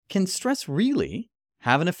Can stress really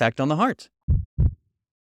have an effect on the heart?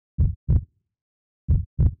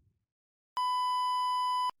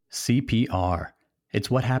 CPR.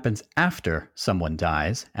 It's what happens after someone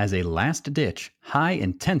dies as a last-ditch,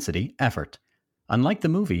 high-intensity effort. Unlike the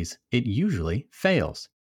movies, it usually fails.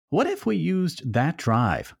 What if we used that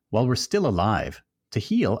drive while we're still alive to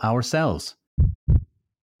heal ourselves?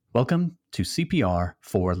 Welcome to CPR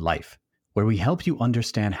for Life, where we help you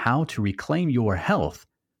understand how to reclaim your health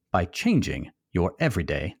by changing your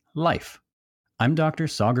everyday life. I'm Dr.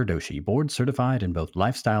 Sagar Doshi, board certified in both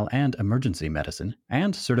lifestyle and emergency medicine,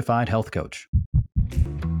 and certified health coach.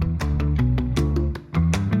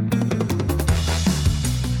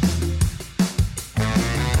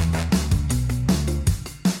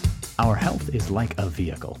 Our health is like a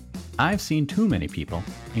vehicle. I've seen too many people,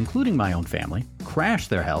 including my own family, crash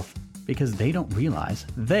their health because they don't realize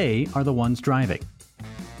they are the ones driving.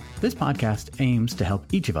 This podcast aims to help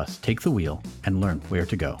each of us take the wheel and learn where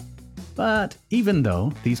to go. But even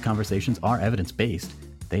though these conversations are evidence-based,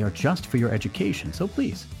 they are just for your education, so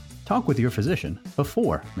please talk with your physician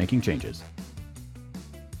before making changes.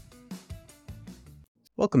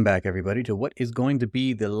 Welcome back, everybody, to what is going to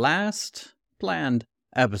be the last planned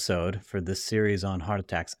episode for this series on heart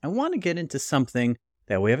attacks. I want to get into something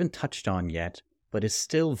that we haven't touched on yet, but is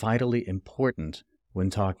still vitally important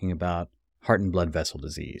when talking about heart and blood vessel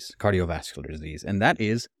disease, cardiovascular disease, and that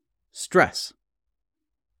is stress.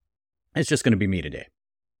 It's just going to be me today.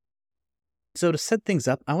 So to set things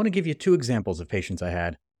up, I want to give you two examples of patients I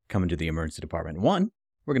had come into the emergency department. One,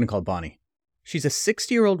 we're going to call Bonnie. She's a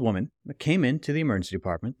 60-year-old woman that came into the emergency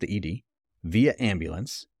department, the ED, via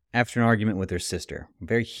ambulance after an argument with her sister, a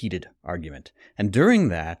very heated argument. And during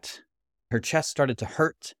that, her chest started to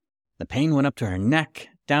hurt. The pain went up to her neck,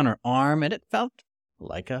 down her arm, and it felt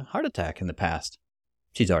like a heart attack in the past.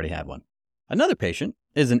 She's already had one. Another patient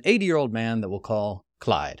is an 80-year-old man that we'll call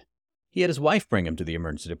Clyde. He had his wife bring him to the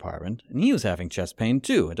emergency department, and he was having chest pain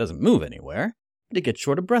too. It doesn't move anywhere, but he gets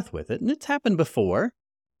short of breath with it, and it's happened before.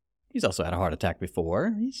 He's also had a heart attack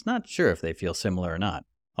before. He's not sure if they feel similar or not.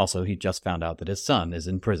 Also, he just found out that his son is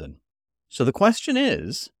in prison. So the question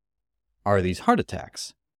is, are these heart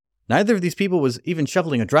attacks? Neither of these people was even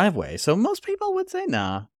shoveling a driveway, so most people would say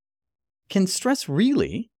nah. Can stress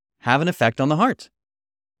really have an effect on the heart?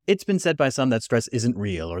 It's been said by some that stress isn't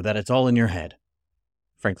real or that it's all in your head.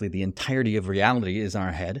 Frankly, the entirety of reality is in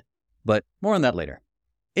our head, but more on that later.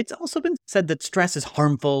 It's also been said that stress is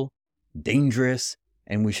harmful, dangerous,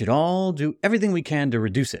 and we should all do everything we can to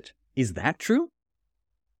reduce it. Is that true?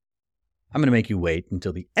 I'm going to make you wait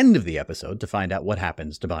until the end of the episode to find out what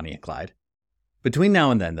happens to Bonnie and Clyde. Between now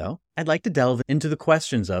and then, though, I'd like to delve into the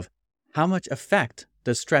questions of how much effect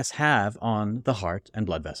does stress have on the heart and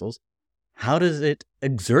blood vessels? How does it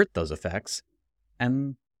exert those effects?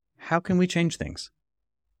 And how can we change things?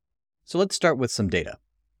 So let's start with some data.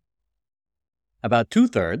 About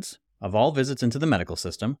 2/3 of all visits into the medical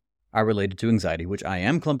system are related to anxiety, which I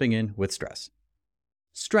am clumping in with stress.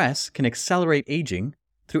 Stress can accelerate aging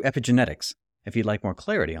through epigenetics. If you'd like more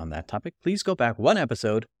clarity on that topic, please go back one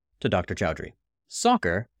episode to Dr. Chowdhury.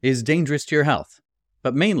 Soccer is dangerous to your health,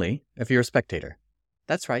 but mainly if you're a spectator.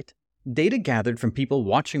 That's right. Data gathered from people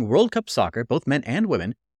watching World Cup soccer, both men and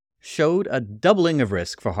women, showed a doubling of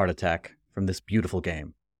risk for heart attack from this beautiful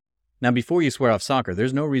game. Now, before you swear off soccer,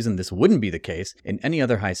 there's no reason this wouldn't be the case in any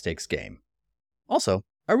other high-stakes game. Also,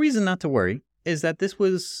 a reason not to worry is that this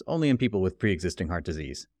was only in people with pre-existing heart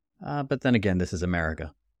disease. But then again, this is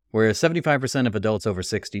America, where 75% of adults over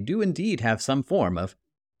 60 do indeed have some form of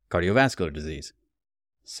cardiovascular disease.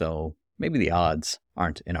 So maybe the odds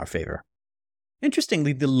aren't in our favor.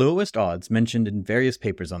 Interestingly, the lowest odds mentioned in various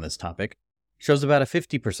papers on this topic shows about a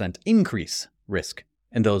 50% increase risk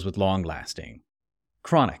in those with long-lasting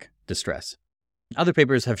chronic distress. Other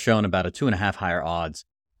papers have shown about a 2.5 higher odds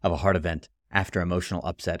of a heart event after emotional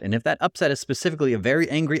upset, and if that upset is specifically a very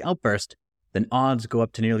angry outburst, then odds go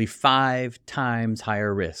up to nearly 5 times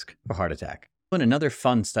higher risk for heart attack. In another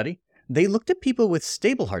fun study, they looked at people with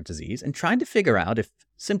stable heart disease and tried to figure out if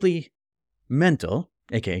simply mental,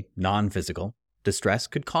 aka non-physical, distress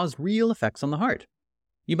could cause real effects on the heart.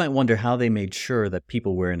 You might wonder how they made sure that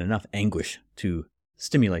people were in enough anguish to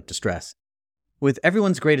stimulate distress. With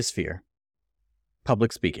everyone's greatest fear,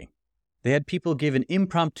 public speaking, they had people give an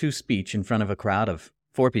impromptu speech in front of a crowd of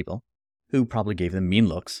 4 people, who probably gave them mean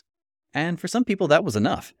looks. And for some people, that was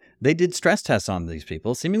enough. They did stress tests on these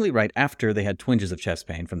people, seemingly right after they had twinges of chest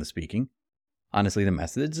pain from the speaking. Honestly, the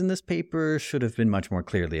methods in this paper should have been much more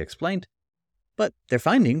clearly explained, but their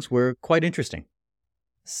findings were quite interesting.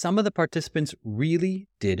 some of the participants really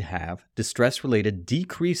did have distress-related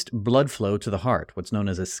decreased blood flow to the heart, what's known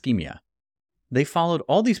as ischemia. They followed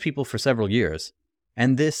all these people for several years,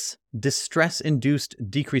 and this distress-induced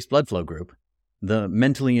decreased blood flow group, the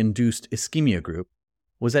mentally induced ischemia group,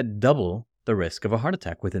 was at double the risk of a heart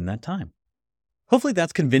attack within that time. Hopefully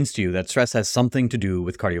that's convinced you that stress has something to do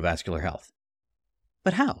with cardiovascular health.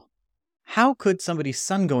 But how? How could somebody's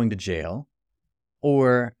son going to jail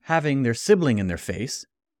or having their sibling in their face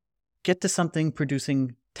get to something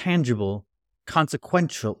producing tangible,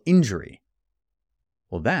 consequential injury?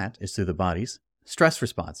 Well, that is through the body's stress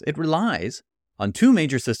response. It relies on two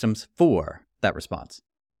major systems for that response,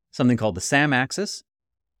 something called the SAM axis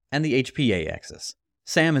and the HPA axis.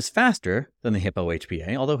 SAM is faster than the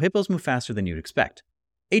hippo-HPA, although hippos move faster than you'd expect.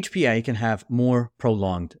 HPA can have more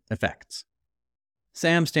prolonged effects.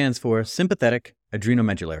 SAM stands for sympathetic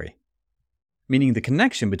adrenomedullary, meaning the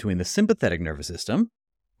connection between the sympathetic nervous system,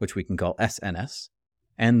 which we can call SNS,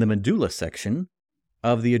 and the medulla section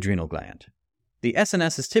of the adrenal gland. The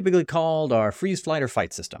SNS is typically called our freeze, flight, or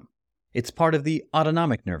fight system. It's part of the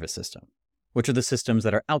autonomic nervous system, which are the systems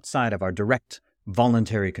that are outside of our direct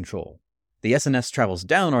voluntary control. The SNS travels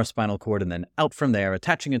down our spinal cord and then out from there,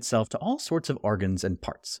 attaching itself to all sorts of organs and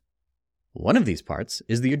parts. One of these parts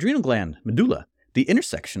is the adrenal gland, medulla, the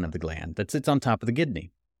intersection of the gland that sits on top of the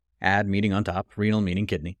kidney. Ad meaning on top, renal meaning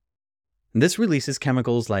kidney. And this releases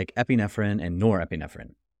chemicals like epinephrine and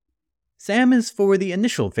norepinephrine. SAM is for the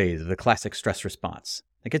initial phase of the classic stress response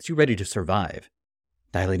that gets you ready to survive,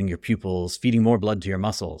 dilating your pupils, feeding more blood to your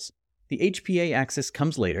muscles. The HPA axis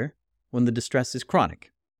comes later when the distress is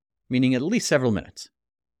chronic, meaning at least several minutes,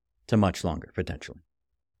 to much longer, potentially.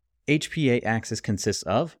 HPA axis consists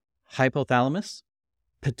of hypothalamus,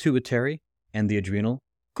 pituitary, and the adrenal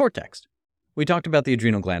cortex. We talked about the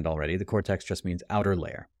adrenal gland already. The cortex just means outer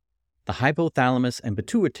layer. The hypothalamus and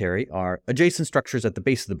pituitary are adjacent structures at the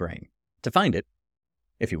base of the brain. To find it,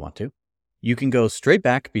 if you want to, you can go straight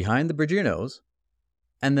back behind the bridge of your nose,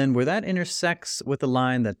 and then where that intersects with the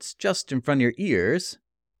line that's just in front of your ears,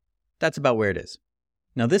 that's about where it is.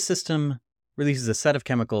 Now, this system releases a set of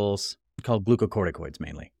chemicals called glucocorticoids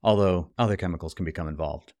mainly, although other chemicals can become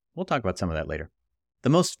involved. We'll talk about some of that later. The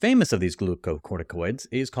most famous of these glucocorticoids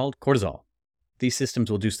is called cortisol. These systems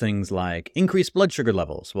will do things like increase blood sugar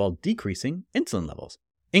levels while decreasing insulin levels,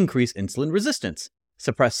 increase insulin resistance,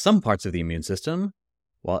 suppress some parts of the immune system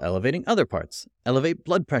while elevating other parts, elevate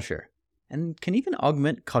blood pressure, and can even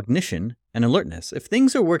augment cognition and alertness. If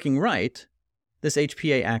things are working right, this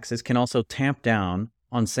HPA axis can also tamp down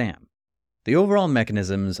on SAM. The overall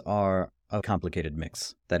mechanisms are a complicated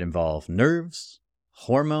mix that involve nerves,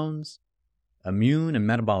 hormones, immune and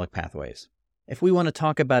metabolic pathways. If we want to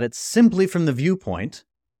talk about it simply from the viewpoint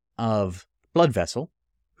of blood vessel,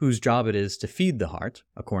 whose job it is to feed the heart,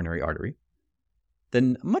 a coronary artery,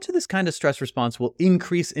 then much of this kind of stress response will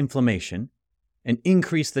increase inflammation and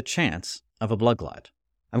increase the chance of a blood clot.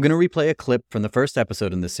 I'm going to replay a clip from the first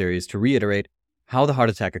episode in this series to reiterate how the heart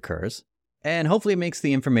attack occurs, and hopefully it makes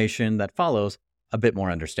the information that follows a bit more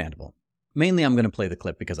understandable. Mainly, I'm going to play the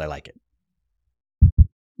clip because I like it.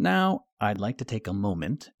 Now, I'd like to take a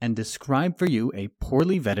moment and describe for you a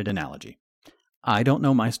poorly vetted analogy. I don't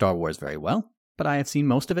know my Star Wars very well, but I have seen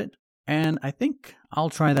most of it, and I think I'll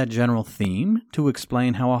try that general theme to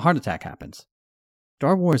explain how a heart attack happens.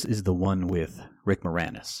 Star Wars is the one with Rick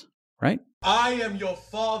Moranis, right? I am your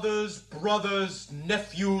father's brother's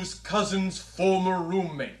nephew's cousin's former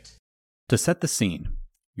roommate. To set the scene,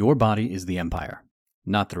 your body is the Empire,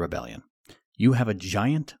 not the Rebellion. You have a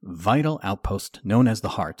giant, vital outpost known as the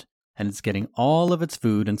heart, and it's getting all of its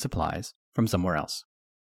food and supplies from somewhere else.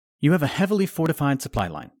 You have a heavily fortified supply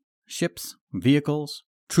line, ships, vehicles,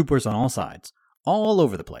 troopers on all sides, all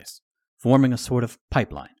over the place, forming a sort of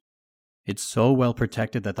pipeline. It's so well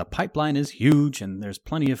protected that the pipeline is huge and there's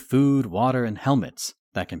plenty of food, water, and helmets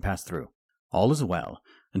that can pass through. All is well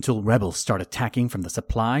until rebels start attacking from the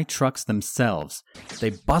supply trucks themselves.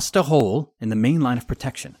 They bust a hole in the main line of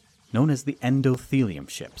protection, known as the endothelium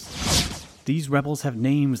ships. These rebels have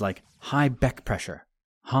names like High Beck Pressure,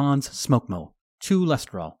 Hans Smokemo,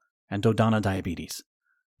 Chulesterol, and Dodana Diabetes.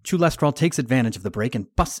 Chulesterol takes advantage of the break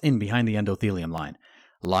and busts in behind the endothelium line.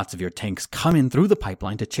 Lots of your tanks come in through the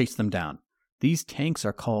pipeline to chase them down. These tanks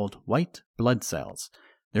are called white blood cells.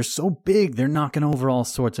 They're so big they're knocking over all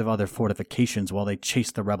sorts of other fortifications while they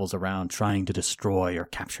chase the rebels around trying to destroy or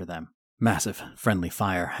capture them. Massive friendly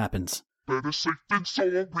fire happens. Better safe than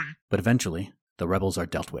sorry. But eventually, the rebels are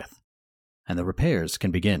dealt with, and the repairs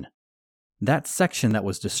can begin. That section that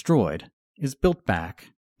was destroyed is built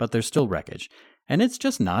back, but there's still wreckage, and it's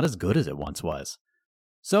just not as good as it once was.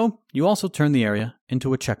 So you also turn the area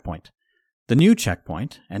into a checkpoint. The new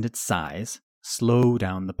checkpoint and its size slow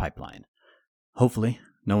down the pipeline. Hopefully,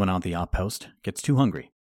 no one on the outpost gets too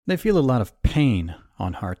hungry. They feel a lot of pain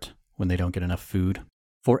on Hart when they don't get enough food.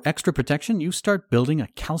 For extra protection, you start building a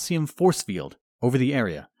calcium force field over the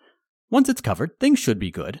area. Once it's covered, things should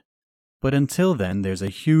be good. But until then, there's a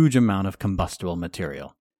huge amount of combustible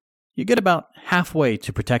material. You get about halfway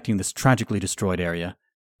to protecting this tragically destroyed area,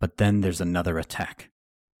 but then there's another attack.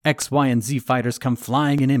 X, Y, and Z fighters come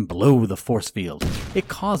flying in and blow the force field. It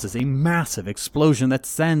causes a massive explosion that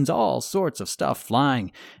sends all sorts of stuff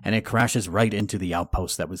flying, and it crashes right into the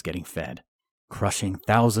outpost that was getting fed, crushing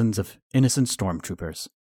thousands of innocent stormtroopers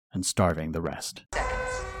and starving the rest.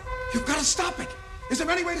 You've got to stop it! Is there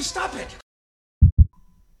any way to stop it?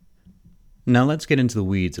 Now let's get into the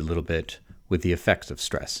weeds a little bit with the effects of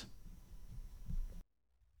stress.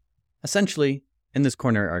 Essentially, in this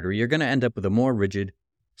coronary artery, you're going to end up with a more rigid,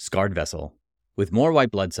 scarred vessel with more white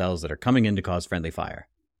blood cells that are coming in to cause friendly fire.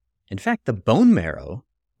 In fact, the bone marrow,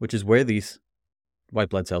 which is where these white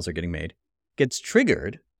blood cells are getting made, gets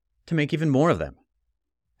triggered to make even more of them.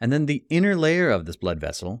 And then the inner layer of this blood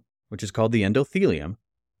vessel, which is called the endothelium,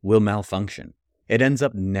 will malfunction. It ends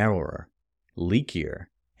up narrower, leakier,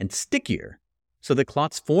 and stickier, so that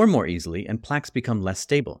clots form more easily and plaques become less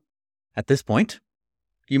stable. At this point,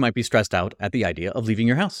 you might be stressed out at the idea of leaving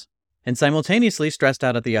your house, and simultaneously stressed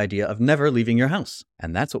out at the idea of never leaving your house.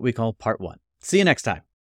 And that's what we call part 1. See you next time.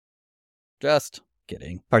 Just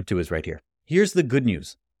kidding. Part 2 is right here. Here's the good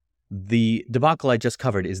news. The debacle I just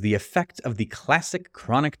covered is the effect of the classic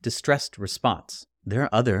chronic distressed response. There are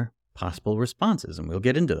other possible responses, and we'll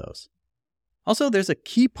get into those. Also, there's a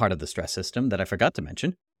key part of the stress system that I forgot to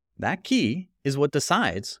mention. That key is what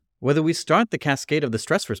decides whether we start the cascade of the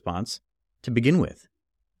stress response to begin with.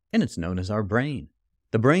 And it's known as our brain.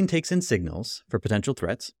 The brain takes in signals for potential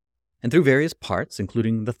threats, and through various parts,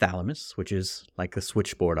 including the thalamus, which is like the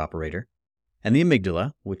switchboard operator, and the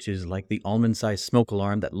amygdala, which is like the almond-sized smoke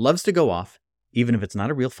alarm that loves to go off, even if it's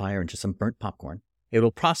not a real fire and just some burnt popcorn. It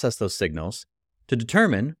will process those signals to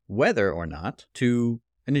determine whether or not to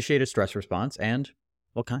initiate a stress response and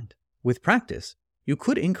what kind. With practice, you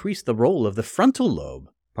could increase the role of the frontal lobe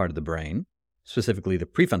part of the brain, specifically the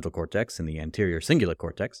prefrontal cortex and the anterior cingulate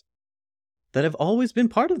cortex, that have always been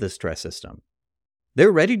part of the stress system.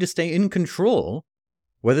 They're ready to stay in control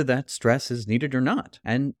whether that stress is needed or not,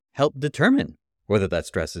 and help determine whether that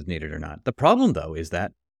stress is needed or not. The problem, though, is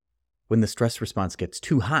that when the stress response gets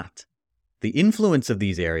too hot, the influence of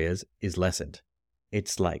these areas is lessened.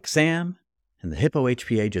 It's like Sam and the Hippo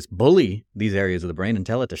HPA just bully these areas of the brain and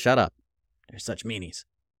tell it to shut up. They're such meanies.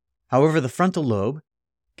 However, the frontal lobe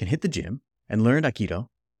can hit the gym and learn Aikido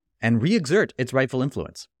and re-exert its rightful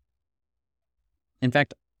influence. In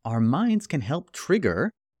fact, our minds can help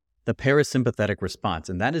trigger the parasympathetic response,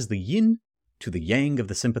 and that is the yin to the yang of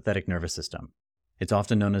the sympathetic nervous system. It's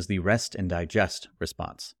often known as the rest and digest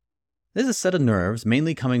response. This is a set of nerves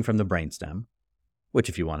mainly coming from the brainstem, which,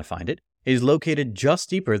 if you want to find it, is located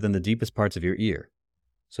just deeper than the deepest parts of your ear.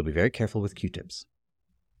 So be very careful with Q-tips.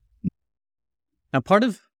 Now, part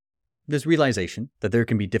of this realization that there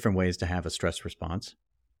can be different ways to have a stress response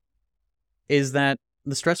is that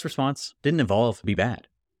the stress response didn't evolve to be bad.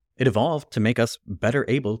 It evolved to make us better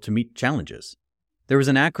able to meet challenges. There was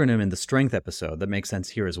an acronym in the strength episode that makes sense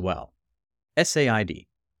here as well. SAID,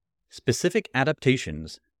 Specific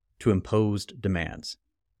Adaptations to Imposed Demands.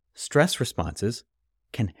 Stress responses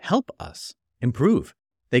can help us improve.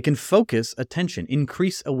 They can focus attention,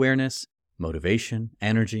 increase awareness, motivation,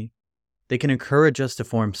 energy. They can encourage us to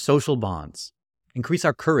form social bonds, increase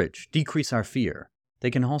our courage, decrease our fear.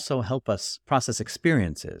 They can also help us process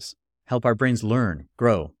experiences, help our brains learn,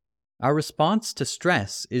 grow. Our response to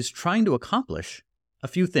stress is trying to accomplish a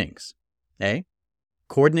few things. A,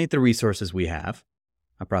 coordinate the resources we have,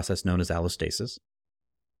 a process known as allostasis.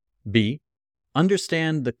 B,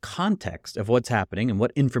 understand the context of what's happening and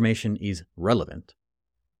what information is relevant.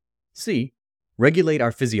 C, regulate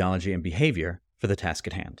our physiology and behavior for the task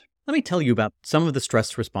at hand. Let me tell you about some of the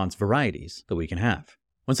stress response varieties that we can have.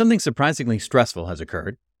 When something surprisingly stressful has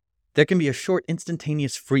occurred, there can be a short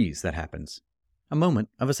instantaneous freeze that happens, a moment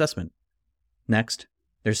of assessment. Next,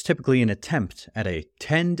 there's typically an attempt at a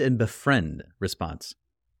tend and befriend response.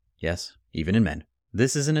 Yes, even in men.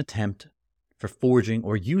 This is an attempt for forging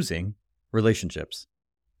or using relationships.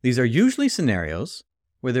 These are usually scenarios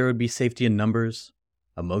where there would be safety in numbers,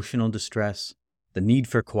 emotional distress, the need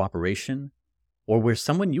for cooperation, or where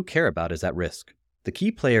someone you care about is at risk. The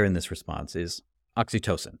key player in this response is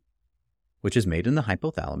oxytocin, which is made in the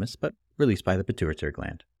hypothalamus but released by the pituitary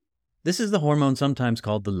gland. This is the hormone sometimes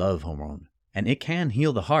called the love hormone. and it can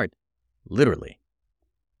heal the heart, literally.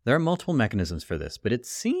 There are multiple mechanisms for this, but it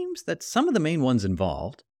seems that some of the main ones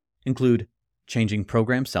involved include changing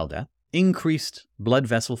programmed cell death, increased blood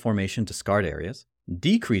vessel formation to scarred areas,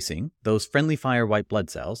 decreasing those friendly fire white blood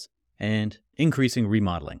cells, and increasing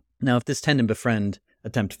remodeling. Now, if this tend and befriend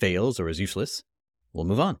attempt fails or is useless, we'll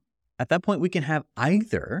move on. At that point, we can have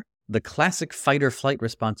either the classic fight or flight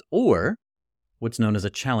response or what's known as a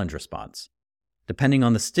challenge response. Depending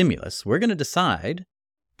on the stimulus, we're going to decide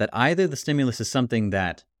that either the stimulus is something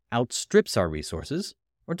that outstrips our resources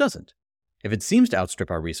or doesn't. If it seems to outstrip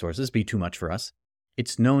our resources, be too much for us,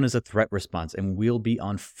 it's known as a threat response, and we'll be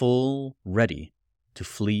on full ready to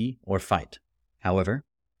flee or fight. However,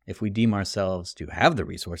 if we deem ourselves to have the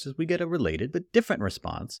resources, we get a related but different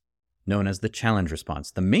response known as the challenge response.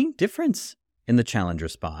 The main difference in the challenge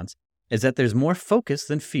response is that there's more focus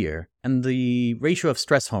than fear, and the ratio of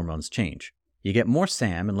stress hormones change. You get more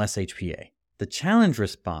SAM and less HPA. The challenge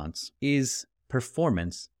response is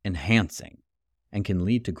performance enhancing and can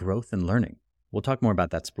lead to growth and learning. We'll talk more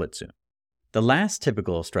about that split soon. The last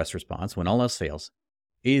typical stress response, when all else fails,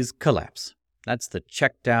 is collapse. That's the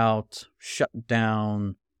checked out, shut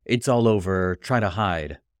down, it's all over, try to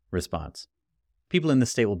hide response. People in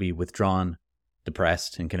this state will be withdrawn,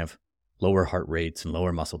 depressed, and can have lower heart rates and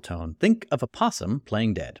lower muscle tone. Think of a possum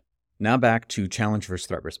playing dead. Now back to challenge versus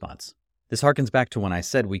threat response. This harkens back to when I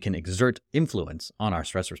said we can exert influence on our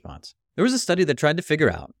stress response. There was a study that tried to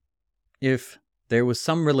figure out if there was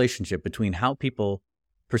some relationship between how people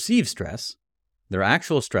perceive stress, their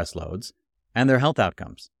actual stress loads, and their health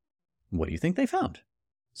outcomes. What do you think they found?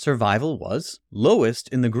 Survival was lowest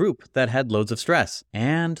in the group that had loads of stress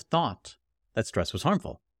and thought that stress was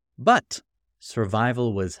harmful. But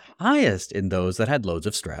survival was highest in those that had loads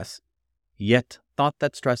of stress, yet thought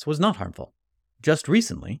that stress was not harmful. Just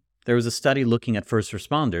recently, there was a study looking at first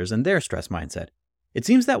responders and their stress mindset. It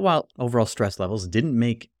seems that while overall stress levels didn't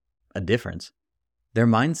make a difference, their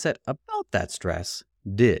mindset about that stress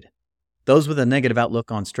did. Those with a negative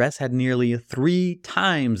outlook on stress had nearly 3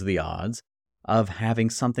 times the odds of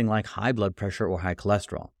having something like high blood pressure or high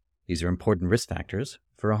cholesterol. These are important risk factors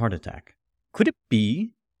for a heart attack. Could it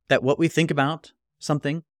be that what we think about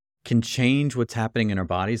something can change what's happening in our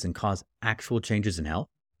bodies and cause actual changes in health?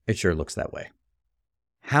 It sure looks that way.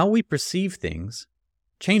 How we perceive things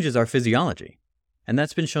changes our physiology, and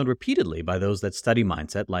that's been shown repeatedly by those that study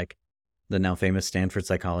mindset, like the now famous Stanford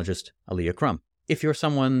psychologist Alia Crum. If you're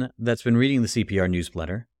someone that's been reading the CPR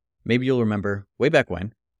newsletter, maybe you'll remember way back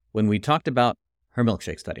when we talked about her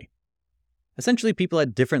milkshake study. Essentially, people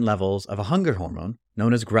had different levels of a hunger hormone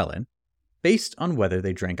known as ghrelin based on whether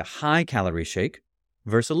they drank a high-calorie shake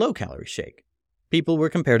versus a low-calorie shake. People were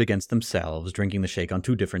compared against themselves drinking the shake on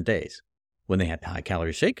 2 different days. When they had a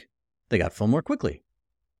high-calorie shake, they got full more quickly,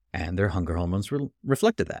 and their hunger hormones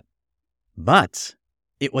reflected that. But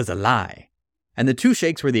it was a lie, and the 2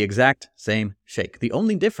 shakes were the exact same shake. The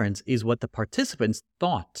only difference is what the participants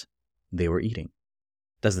thought they were eating.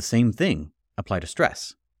 Does the same thing apply to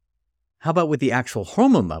stress? How about with the actual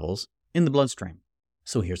hormone levels in the bloodstream?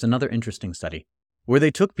 So here's another interesting study where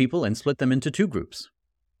they took people and split them into 2 groups.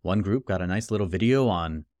 One group got a nice little video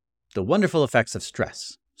on the wonderful effects of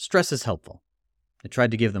stress. Stress is helpful. They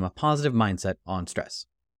tried to give them a positive mindset on stress.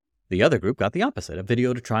 The other group got the opposite, a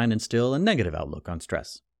video to try and instill a negative outlook on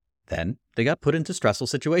stress. Then they got put into stressful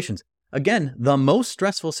situations. Again, the most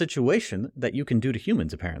stressful situation that you can do to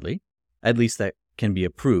humans, apparently, at least that can be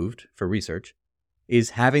approved for research,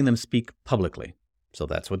 is having them speak publicly. So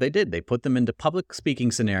that's what they did. They put them into public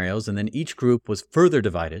speaking scenarios, and then each group was further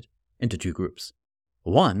divided into 2 groups.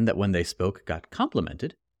 One that when they spoke got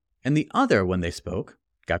complimented, and the other when they spoke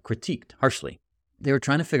got critiqued harshly. They were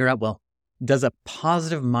trying to figure out, well, does a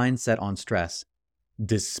positive mindset on stress,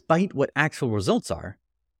 despite what actual results are,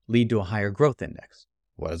 lead to a higher growth index?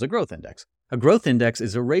 What is a growth index? A growth index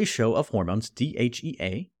is a ratio of hormones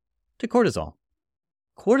DHEA to cortisol.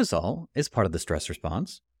 Cortisol is part of the stress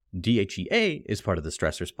response. DHEA is part of the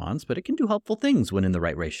stress response, but it can do helpful things when in the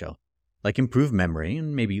right ratio, like improve memory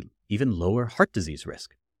and maybe even lower heart disease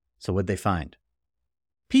risk. So what'd they find?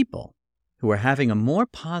 People who were having a more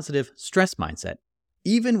positive stress mindset,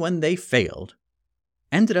 even when they failed,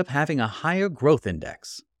 ended up having a higher growth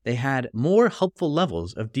index. They had more helpful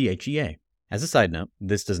levels of DHEA. As a side note,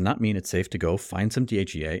 this does not mean it's safe to go find some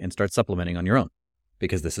DHEA and start supplementing on your own,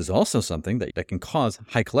 because this is also something that can cause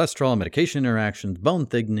high cholesterol, medication interactions, bone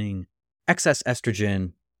thickening, excess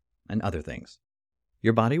estrogen, and other things.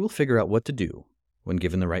 Your body will figure out what to do when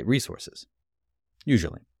given the right resources,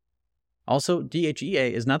 usually. Also,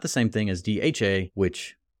 DHEA is not the same thing as DHA,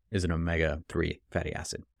 which is an omega-3 fatty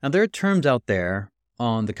acid. Now, there are terms out there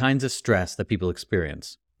on the kinds of stress that people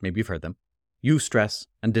experience. Maybe you've heard them. Eustress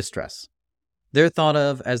and distress. They're thought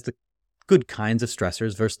of as the good kinds of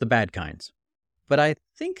stressors versus the bad kinds. But I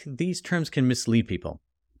think these terms can mislead people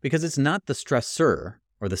because it's not the stressor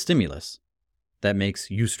or the stimulus that makes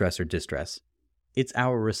eustress or distress. It's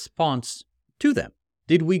our response to them.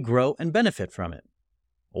 Did we grow and benefit from it?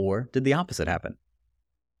 Or did the opposite happen?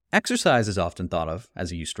 Exercise is often thought of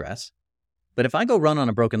as a eustress, but if I go run on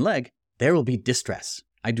a broken leg, there will be distress.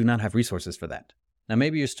 I do not have resources for that. Now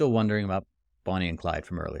maybe you're still wondering about Bonnie and Clyde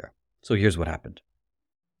from earlier. So here's what happened.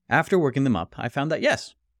 After working them up, I found that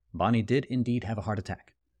yes, Bonnie did indeed have a heart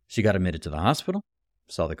attack. She got admitted to the hospital,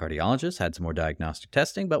 saw the cardiologist, had some more diagnostic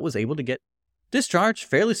testing, but was able to get discharged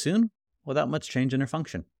fairly soon without much change in her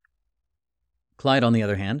function. Clyde, on the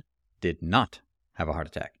other hand, did not have a heart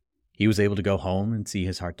attack. He was able to go home and see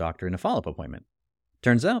his heart doctor in a follow-up appointment.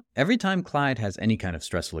 Turns out, every time Clyde has any kind of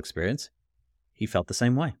stressful experience, he felt the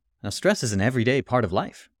same way. Now, stress is an everyday part of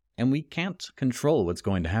life, and we can't control what's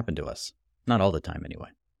going to happen to us. Not all the time, anyway.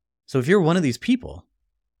 So if you're one of these people,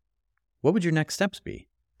 what would your next steps be?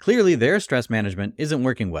 Clearly, their stress management isn't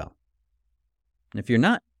working well. And if you're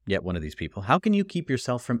not yet one of these people, how can you keep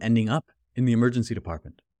yourself from ending up in the emergency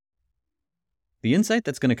department? The insight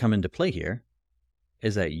that's going to come into play here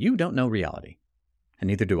is that you don't know reality, and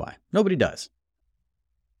neither do I. Nobody does.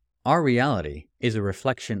 Our reality is a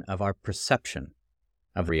reflection of our perception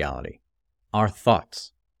of reality, our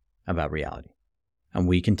thoughts about reality, and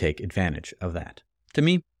we can take advantage of that. To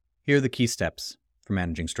me, here are the key steps for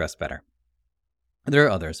managing stress better. There are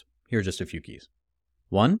others. Here are just a few keys.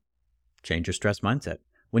 1, change your stress mindset.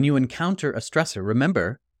 When you encounter a stressor,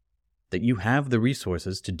 remember that you have the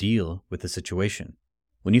resources to deal with the situation.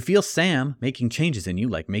 When you feel Sam making changes in you,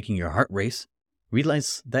 like making your heart race,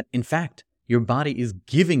 realize that, in fact, your body is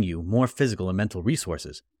giving you more physical and mental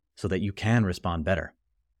resources so that you can respond better.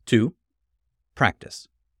 2, practice.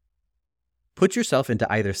 Put yourself into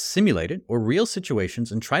either simulated or real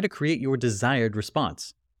situations and try to create your desired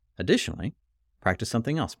response. Additionally, practice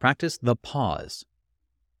something else. Practice the pause.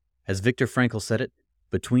 As Viktor Frankl said it,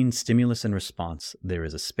 between stimulus and response, there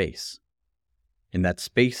is a space. In that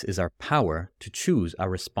space is our power to choose our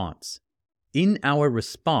response. In our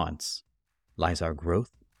response lies our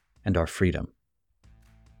growth and our freedom.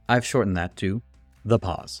 I've shortened that to the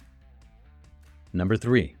pause. Number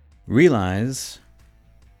 3, realize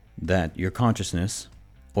that your consciousness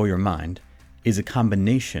or your mind is a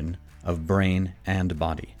combination of brain and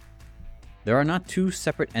body. There are not two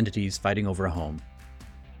separate entities fighting over a home.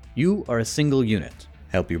 You are a single unit.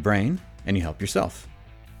 Help your brain and you help yourself.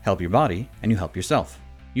 Help your body and you help yourself.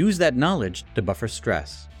 Use that knowledge to buffer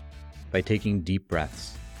stress by taking deep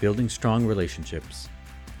breaths, building strong relationships,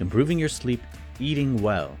 improving your sleep, eating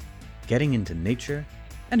well, getting into nature,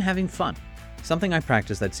 and having fun. Something I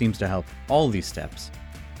practice that seems to help all these steps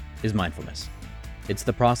is mindfulness. It's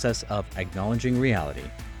the process of acknowledging reality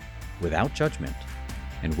without judgment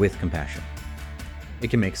and with compassion. It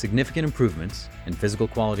can make significant improvements in physical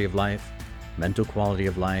quality of life, mental quality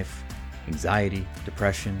of life, anxiety,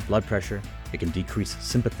 depression, blood pressure. It can decrease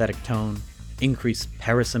sympathetic tone, increase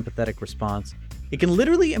parasympathetic response. It can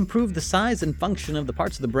literally improve the size and function of the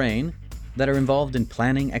parts of the brain that are involved in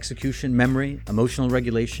planning, execution, memory, emotional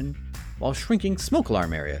regulation, while shrinking smoke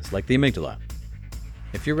alarm areas like the amygdala.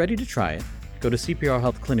 If you're ready to try it, go to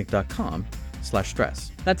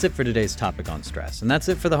cprhealthclinic.com/stress. That's it for today's topic on stress, and that's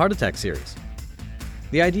it for the heart attack series.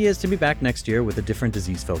 The idea is to be back next year with a different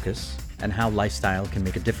disease focus and how lifestyle can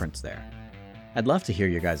make a difference there. I'd love to hear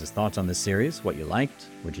your guys' thoughts on this series, what you liked,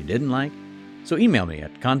 what you didn't like, so email me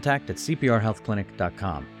at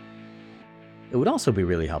contact@cprhealthclinic.com. It would also be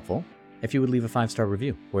really helpful if you would leave a 5-star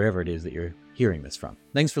review wherever it is that you're hearing this from.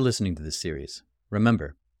 Thanks for listening to this series.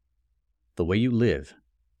 Remember, the way you live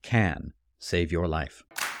can save your life.